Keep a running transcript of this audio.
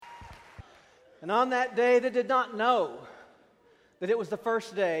And on that day, they did not know that it was the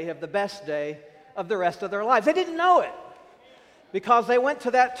first day of the best day of the rest of their lives. They didn't know it because they went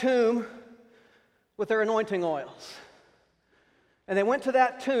to that tomb with their anointing oils. And they went to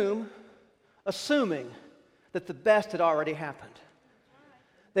that tomb assuming that the best had already happened.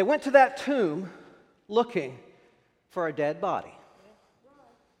 They went to that tomb looking for a dead body.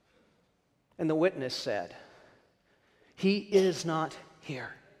 And the witness said, "He is not here.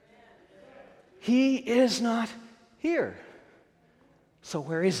 He is not here." So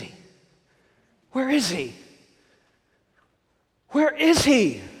where is he? Where is he? Where is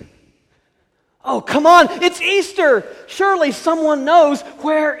he? Oh, come on, it's Easter. Surely someone knows,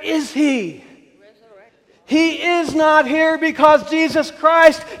 where is he? He is not here because Jesus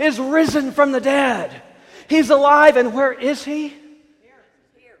Christ is risen from the dead. He's alive, and where is he?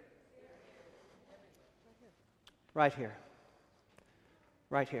 Here. Right here.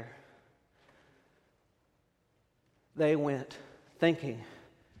 Right here. They went thinking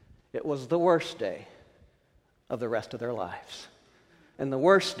it was the worst day of the rest of their lives. And the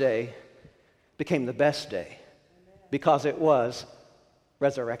worst day became the best day because it was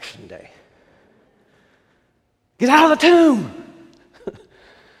Resurrection Day. Get out of the tomb!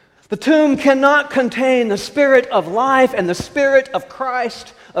 The tomb cannot contain the Spirit of life and the Spirit of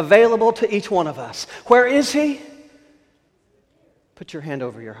Christ available to each one of us. Where is he? Put your hand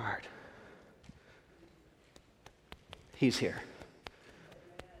over your heart. He's here.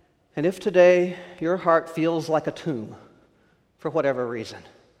 And if today your heart feels like a tomb, for whatever reason,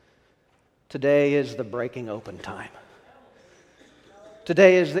 today is the breaking open time.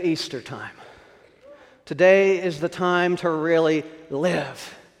 Today is the Easter time. Today is the time to really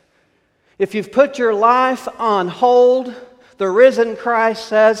live. If you've put your life on hold, the risen Christ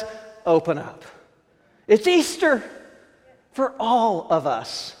says, open up. It's Easter for all of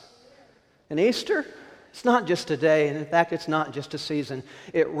us. And Easter, it's not just a day, and in fact, it's not just a season.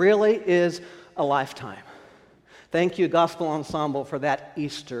 It really is a lifetime. Thank you, Gospel Ensemble, for that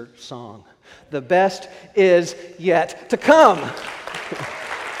Easter song. The best is yet to come.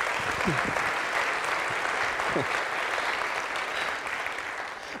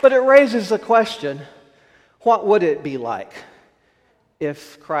 But it raises the question, what would it be like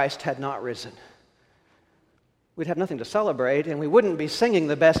if Christ had not risen? We'd have nothing to celebrate, and we wouldn't be singing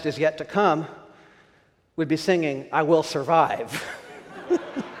the best is yet to come. We'd be singing, I will survive.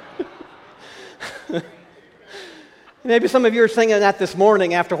 Maybe some of you are singing that this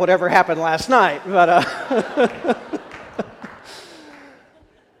morning after whatever happened last night,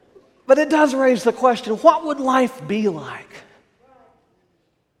 but it does raise the question, what would life be like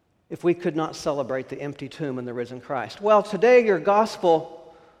if we could not celebrate the empty tomb and the risen Christ? Well, today your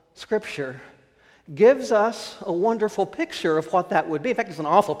gospel scripture gives us a wonderful picture of what that would be. In fact, it's an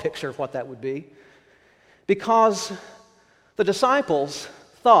awful picture of what that would be, because the disciples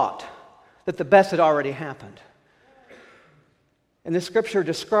thought that the best had already happened. And this scripture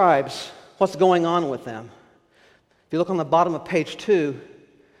describes what's going on with them. If you look on the bottom of page 2,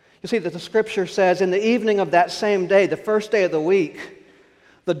 you'll see that the scripture says, in the evening of that same day, the first day of the week,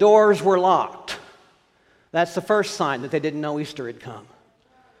 the doors were locked. That's the first sign that they didn't know Easter had come.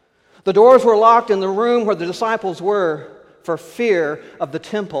 The doors were locked in the room where the disciples were for fear of the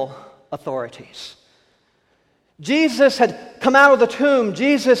temple authorities. Jesus had come out of the tomb.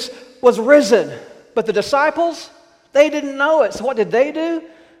 Jesus was risen. But the disciples, they didn't know it. So what did they do?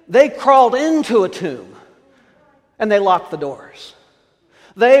 They crawled into a tomb and they locked the doors.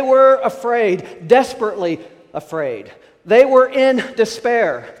 They were afraid, desperately afraid. They were in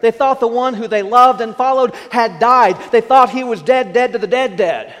despair. They thought the one who they loved and followed had died. They thought he was dead to the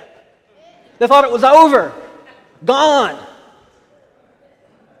dead. They thought it was over, gone.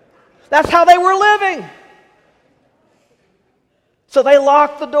 That's how they were living. So they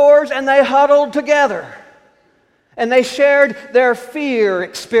locked the doors and they huddled together. And they shared their fear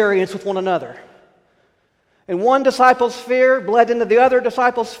experience with one another. And one disciple's fear bled into the other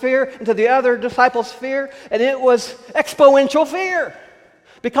disciple's fear, into the other disciple's fear, and it was exponential fear.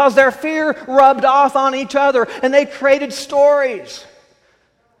 Because their fear rubbed off on each other, and they created stories.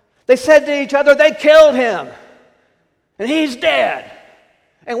 They said to each other, they killed him, and he's dead,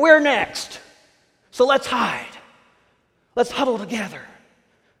 and we're next. So let's hide. Let's huddle together.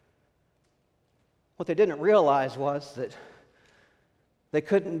 What they didn't realize was that they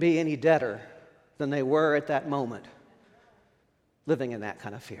couldn't be any deader than they were at that moment, living in that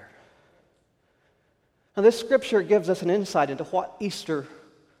kind of fear. Now, this scripture gives us an insight into what Easter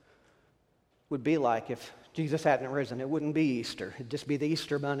would be like if Jesus hadn't risen. It wouldn't be Easter. It'd just be the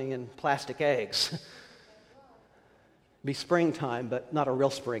Easter bunny and plastic eggs. It'd be springtime, but not a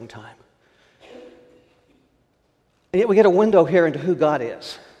real springtime. And yet we get a window here into who God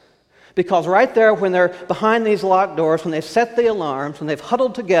is. Because right there, when they're behind these locked doors, when they've set the alarms, when they've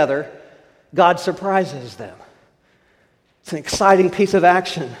huddled together, God surprises them. It's an exciting piece of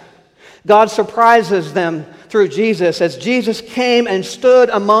action. God surprises them through Jesus as Jesus came and stood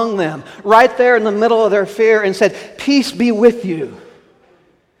among them, right there in the middle of their fear, and said, "Peace be with you.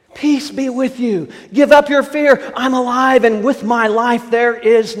 Peace be with you. Give up your fear. I'm alive, and with my life there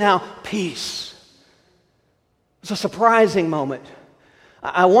is now peace." It's a surprising moment.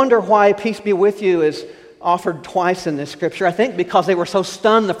 I wonder why "peace be with you" is offered twice in this scripture. I think because they were so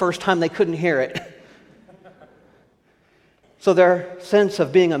stunned the first time they couldn't hear it. So their sense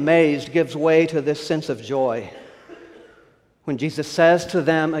of being amazed gives way to this sense of joy when Jesus says to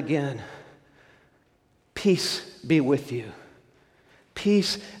them again, "Peace be with you.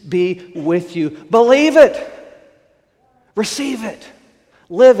 Peace be with you." Believe it. Receive it.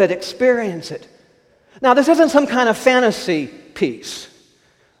 Live it. Experience it. Now, this isn't some kind of fantasy peace.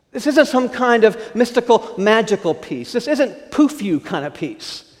 This isn't some kind of mystical, magical peace. This isn't poof you kind of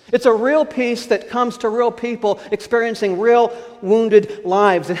peace. It's a real peace that comes to real people experiencing real wounded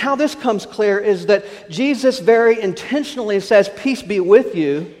lives. And how this comes clear is that Jesus very intentionally says, "Peace be with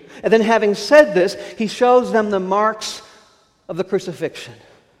you." And then having said this, he shows them the marks of the crucifixion.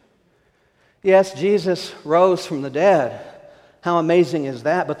 Yes, Jesus rose from the dead. How amazing is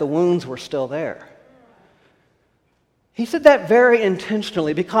that? But the wounds were still there. He said that very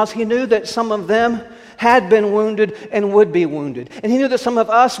intentionally because he knew that some of them had been wounded and would be wounded. And he knew that some of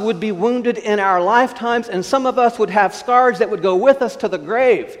us would be wounded in our lifetimes, and some of us would have scars that would go with us to the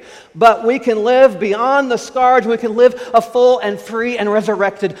grave. But we can live beyond the scars. We can live a full and free and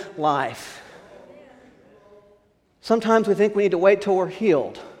resurrected life. Sometimes we think we need to wait till we're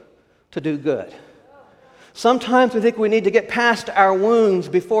healed to do good. Sometimes we think we need to get past our wounds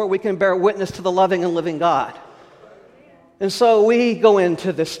before we can bear witness to the loving and living God. And so we go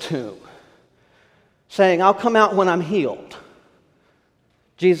into this tomb saying, "I'll come out when I'm healed."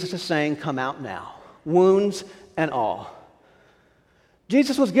 Jesus is saying, "Come out now, wounds and all."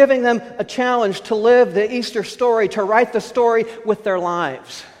 Jesus was giving them a challenge to live the Easter story, to write the story with their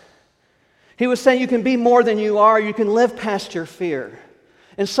lives. He was saying you can be more than you are, you can live past your fear.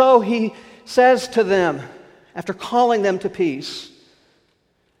 And so he says to them, after calling them to peace,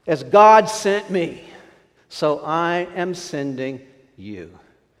 "As God sent me, so I am sending you."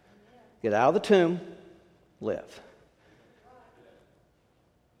 Get out of the tomb, live.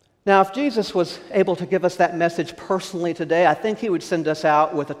 Now, if Jesus was able to give us that message personally today, I think he would send us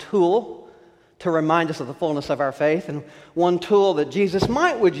out with a tool to remind us of the fullness of our faith. And one tool that Jesus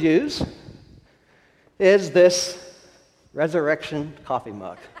would use is this resurrection coffee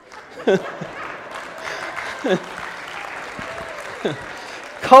mug.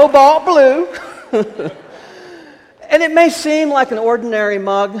 Cobalt blue. And it may seem like an ordinary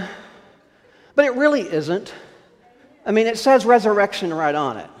mug, but it really isn't. I mean, it says resurrection right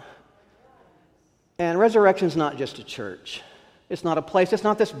on it. And resurrection is not just a church. It's not a place. It's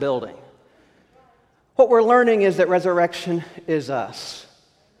not this building. What we're learning is that resurrection is us.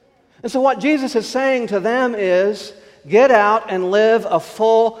 And so what Jesus is saying to them is, get out and live a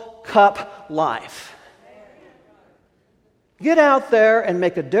full cup life. Get out there and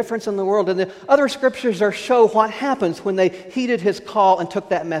make a difference in the world. And the other scriptures show what happens when they heeded his call and took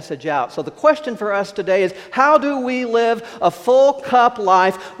that message out. So the question for us today is, how do we live a full cup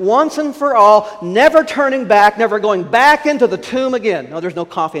life once and for all, never turning back, never going back into the tomb again? No, there's no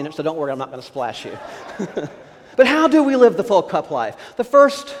coffee in it, so don't worry, I'm not going to splash you. But how do we live the full cup life? The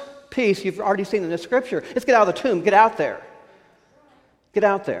first piece you've already seen in the scripture is get out of the tomb, get out there. Get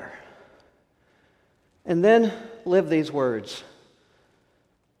out there. And then live these words.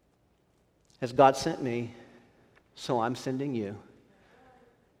 As God sent me, so I'm sending you.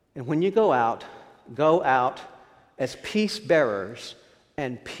 And when you go out as peace bearers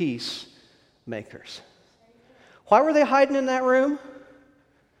and peacemakers. Why were they hiding in that room?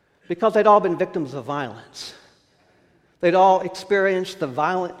 Because they'd all been victims of violence. They'd all experienced the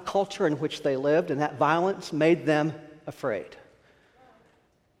violent culture in which they lived, and that violence made them afraid.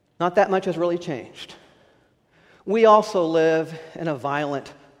 Not that much has really changed. We also live in a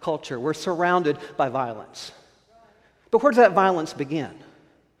violent culture. We're surrounded by violence. But where does that violence begin?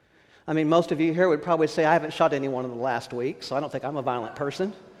 I mean, most of you here would probably say, I haven't shot anyone in the last week, so I don't think I'm a violent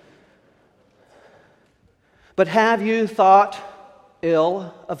person. But have you thought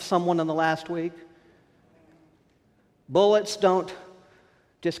ill of someone in the last week? Bullets don't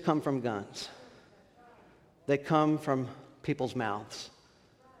just come from guns. They come from people's mouths.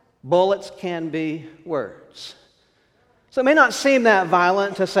 Bullets can be words. So it may not seem that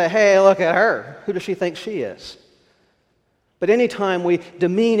violent to say, hey, look at her. Who does she think she is? But anytime we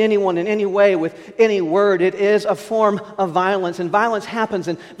demean anyone in any way with any word, it is a form of violence. And violence happens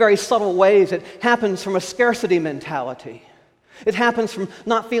in very subtle ways. It happens from a scarcity mentality. It happens from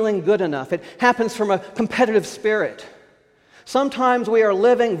not feeling good enough. It happens from a competitive spirit. Sometimes we are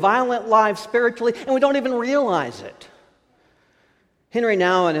living violent lives spiritually and we don't even realize it. Henry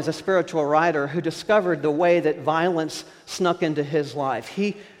Nouwen is a spiritual writer who discovered the way that violence snuck into his life.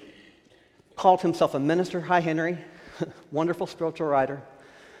 He called himself a minister. Hi, Henry. Wonderful spiritual writer.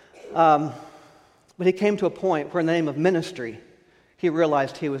 But he came to a point where in the name of ministry, he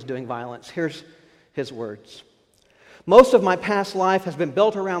realized he was doing violence. Here's his words. Most of my past life has been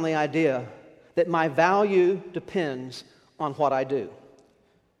built around the idea that my value depends on what I do.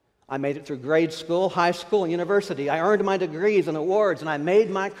 I made it through grade school, high school, and university. I earned my degrees and awards, and I made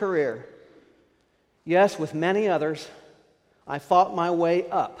my career. Yes, with many others, I fought my way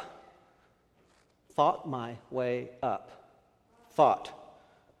up. Fought my way up. Fought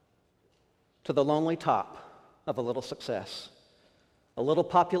to the lonely top of a little success, a little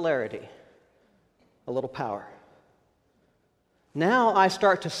popularity, a little power. Now I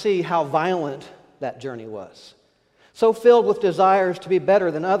start to see how violent that journey was. So filled with desires to be better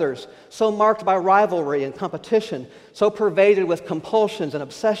than others, so marked by rivalry and competition, so pervaded with compulsions and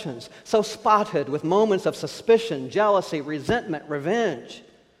obsessions, so spotted with moments of suspicion, jealousy, resentment, revenge.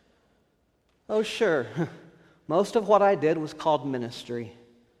 Oh, sure, most of what I did was called ministry.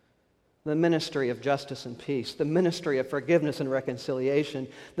 The ministry of justice and peace, the ministry of forgiveness and reconciliation,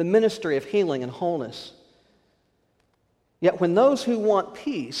 the ministry of healing and wholeness. Yet when those who want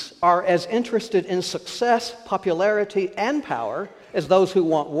peace are as interested in success, popularity, and power as those who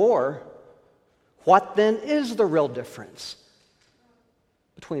want war, what then is the real difference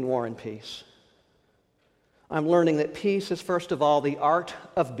between war and peace? I'm learning that peace is first of all the art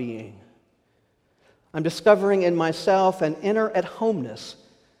of being. I'm discovering in myself an inner at-homeness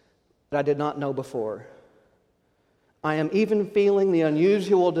that I did not know before. I am even feeling the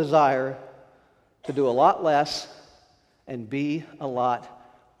unusual desire to do a lot less and be a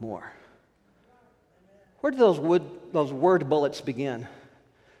lot more. Where do those word bullets begin?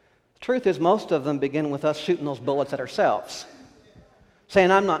 The truth is, most of them begin with us shooting those bullets at ourselves,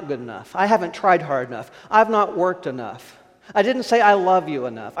 saying, I'm not good enough. I haven't tried hard enough. I've not worked enough. I didn't say I love you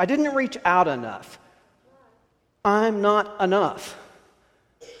enough. I didn't reach out enough. I'm not enough.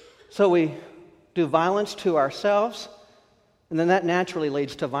 So we do violence to ourselves, and then that naturally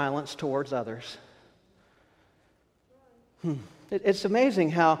leads to violence towards others. It's amazing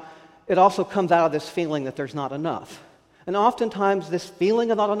how it also comes out of this feeling that there's not enough. And oftentimes this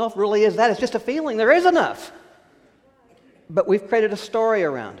feeling of not enough really is that. It's just a feeling. There is enough. But we've created a story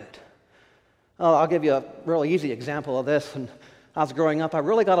around it. Oh, I'll give you a really easy example of this. When I was growing up, I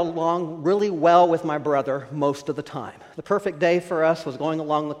really got along really well with my brother most of the time. The perfect day for us was going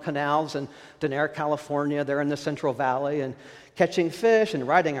along the canals in Denair, California, there in the Central Valley, and catching fish and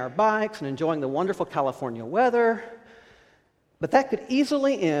riding our bikes and enjoying the wonderful California weather. But that could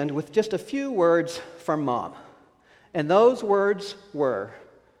easily end with just a few words from Mom. And those words were,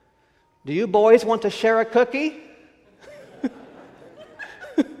 do you boys want to share a cookie?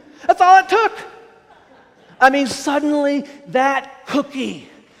 That's all it took. I mean, suddenly that cookie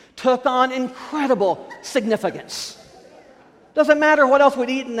took on incredible significance. Doesn't matter what else we'd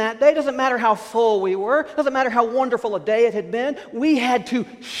eaten that day. Doesn't matter how full we were. Doesn't matter how wonderful a day it had been. We had to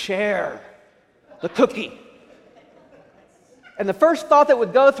share the cookie. And the first thought that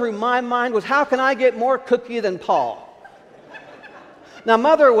would go through my mind was, how can I get more cookie than Paul? Now,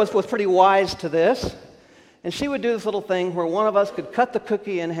 Mother was pretty wise to this, and she would do this little thing where one of us could cut the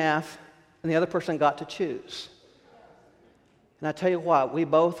cookie in half, and the other person got to choose. And I tell you what, we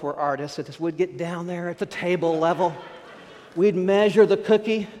both were artists at this. We'd get down there at the table level. We'd measure the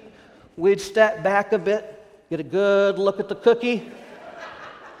cookie. We'd step back a bit, get a good look at the cookie,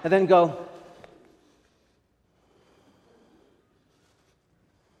 and then go,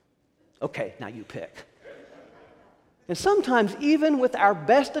 okay, now you pick. And sometimes, even with our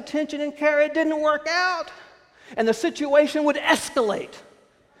best attention and care, it didn't work out. And the situation would escalate.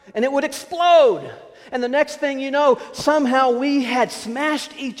 And it would explode. And the next thing you know, somehow we had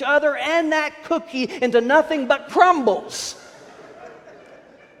smashed each other and that cookie into nothing but crumbles.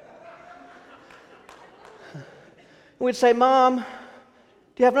 We'd say, Mom, do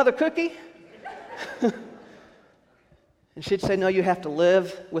you have another cookie? And she'd say, no, you have to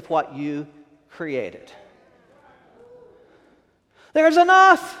live with what you created. There's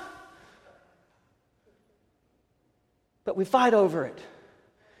enough. But we fight over it.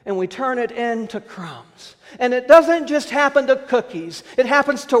 and we turn it into crumbs. And it doesn't just happen to cookies. It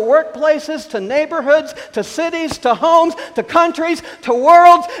happens to workplaces, to neighborhoods, to cities, to homes, to countries, to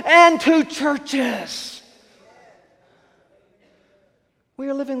worlds, and to churches. We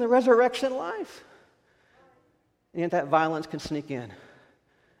are living the resurrection life. And yet that violence can sneak in,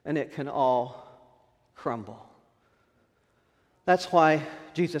 and it can all crumble. That's why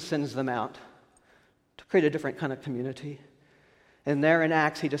Jesus sends them out to create a different kind of community. And there in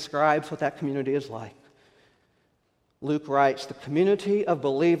Acts, he describes what that community is like. Luke writes, the community of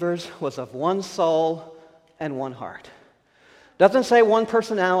believers was of one soul and one heart. Doesn't say one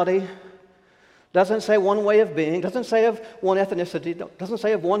personality, doesn't say one way of being, doesn't say of one ethnicity, doesn't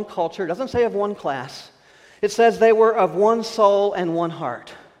say of one culture, doesn't say of one class. It says they were of one soul and one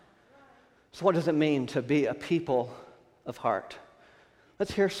heart. So what does it mean to be a people of heart?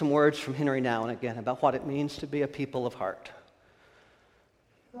 Let's hear some words from Henry now and again about what it means to be a people of heart.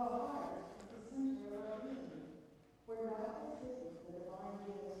 The heart is the center of our being, where God exists, the divine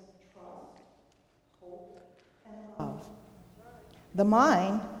gives trust, hope, and love. The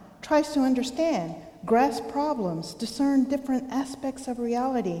mind tries to understand, grasp problems, discern different aspects of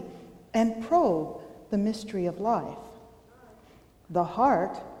reality, and probe the mystery of life. The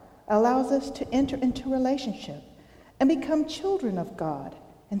heart allows us to enter into relationship and become children of God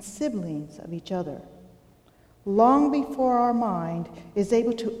and siblings of each other. Long before our mind is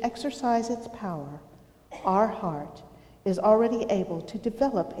able to exercise its power, our heart is already able to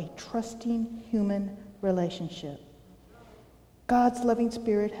develop a trusting human relationship. God's loving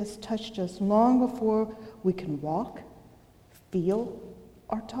spirit has touched us long before we can walk, feel,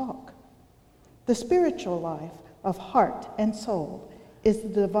 or talk. The spiritual life of heart and soul is the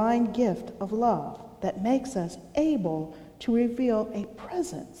divine gift of love that makes us able to reveal a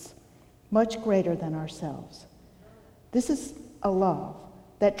presence much greater than ourselves. This is a love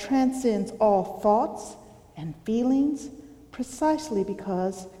that transcends all thoughts and feelings precisely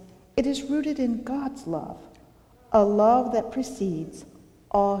because it is rooted in God's love, a love that precedes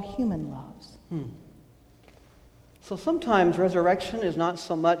all human loves. So sometimes resurrection is not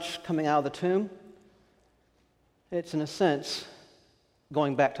so much coming out of the tomb. It's, in a sense,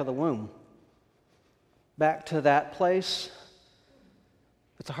 going back to the womb. Back to that place.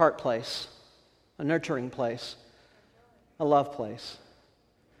 It's a heart place, a nurturing place, a love place.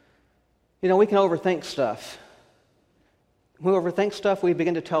 You know, we can overthink stuff. When we overthink stuff, we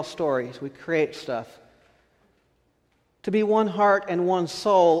begin to tell stories. We create stuff. To be one heart and one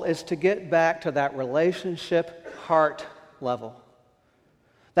soul is to get back to that relationship heart level.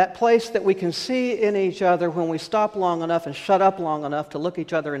 That place that we can see in each other when we stop long enough and shut up long enough to look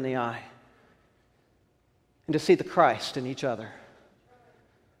each other in the eye and to see the Christ in each other.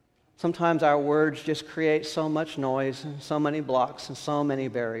 Sometimes our words just create so much noise and so many blocks and so many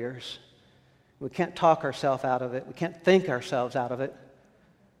barriers. We can't talk ourselves out of it. We can't think ourselves out of it.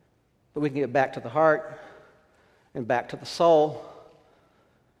 But we can get back to the heart and back to the soul,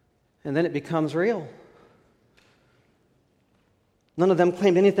 and then it becomes real. None of them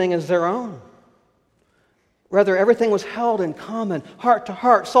claimed anything as their own. Rather, everything was held in common, heart to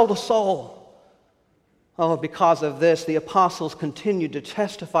heart, soul to soul. Oh, because of this, the apostles continued to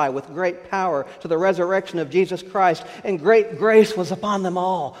testify with great power to the resurrection of Jesus Christ, and great grace was upon them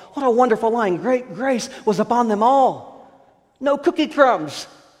all. What a wonderful line. Great grace was upon them all. No cookie crumbs.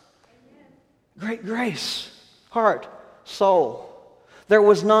 Great grace. Heart, soul. There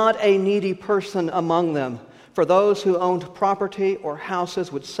was not a needy person among them. For those who owned property or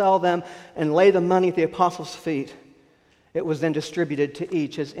houses would sell them and lay the money at the apostles' feet. It was then distributed to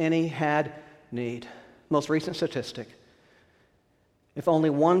each as any had need. Most recent statistic. If only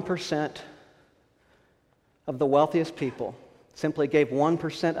 1% of the wealthiest people simply gave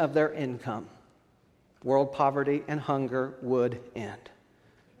 1% of their income, world poverty and hunger would end.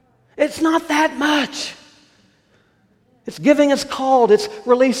 It's not that much. It's giving is called, it's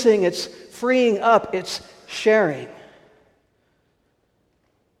releasing, it's freeing up, it's sharing.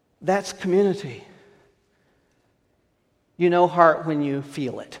 That's community. You know heart when you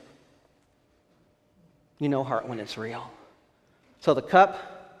feel it. You know heart when it's real. So the cup,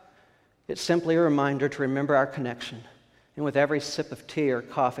 it's simply a reminder to remember our connection. And with every sip of tea or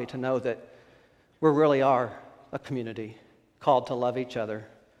coffee to know that we really are a community called to love each other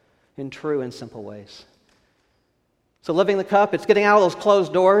in true and simple ways. So living the cup, it's getting out of those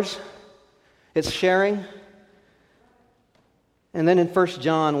closed doors. It's sharing. And then in 1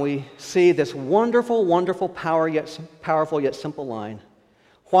 John, we see this wonderful, wonderful, powerful yet simple line.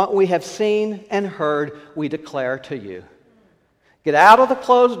 What we have seen and heard, we declare to you. Get out of the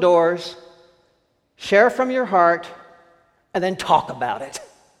closed doors, share from your heart, and then talk about it.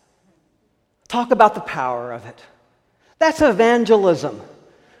 Talk about the power of it. That's evangelism.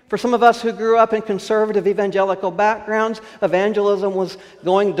 For some of us who grew up in conservative evangelical backgrounds, evangelism was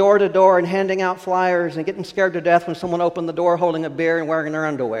going door to door and handing out flyers and getting scared to death when someone opened the door holding a beer and wearing their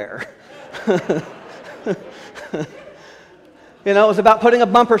underwear. You know, it was about putting a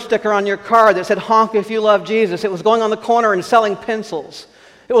bumper sticker on your car that said, "Honk if you love Jesus." It was going on the corner and selling pencils.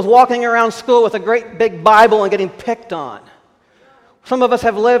 It was walking around school with a great big Bible and getting picked on. Some of us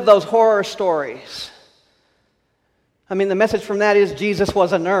have lived those horror stories. I mean, the message from that is Jesus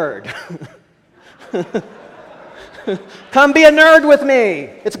was a nerd. Come be a nerd with me.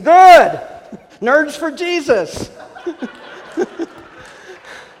 It's good. Nerds for Jesus.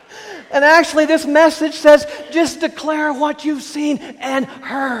 And actually, this message says, just declare what you've seen and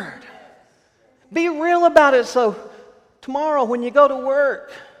heard. Be real about it. So tomorrow when you go to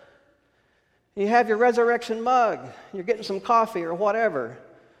work, you have your resurrection mug, you're getting some coffee or whatever,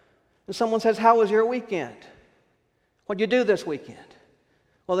 and someone says, "How was your weekend? What did you do this weekend?"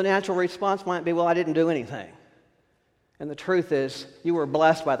 Well, the natural response might be, "Well, I didn't do anything." And the truth is, you were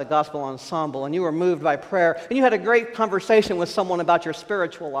blessed by the gospel ensemble, and you were moved by prayer, and you had a great conversation with someone about your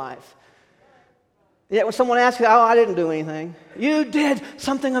spiritual life. Yet when someone asks you, "Oh, I didn't do anything," you did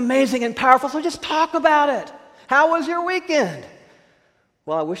something amazing and powerful, so just talk about it. How was your weekend?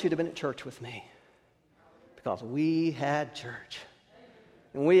 "Well, I wish you'd have been at church with me, because we had church,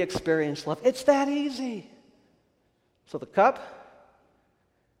 and we experienced love." It's that easy. So the cup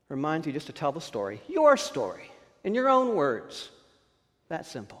reminds you just to tell the story, your story, in your own words. That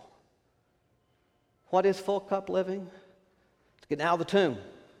simple. What is full cup living? It's getting out of the tomb.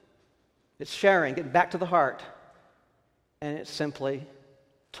 It's sharing, getting back to the heart. And it's simply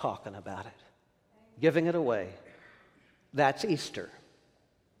talking about it, giving it away. That's Easter.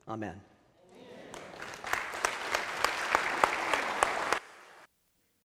 Amen.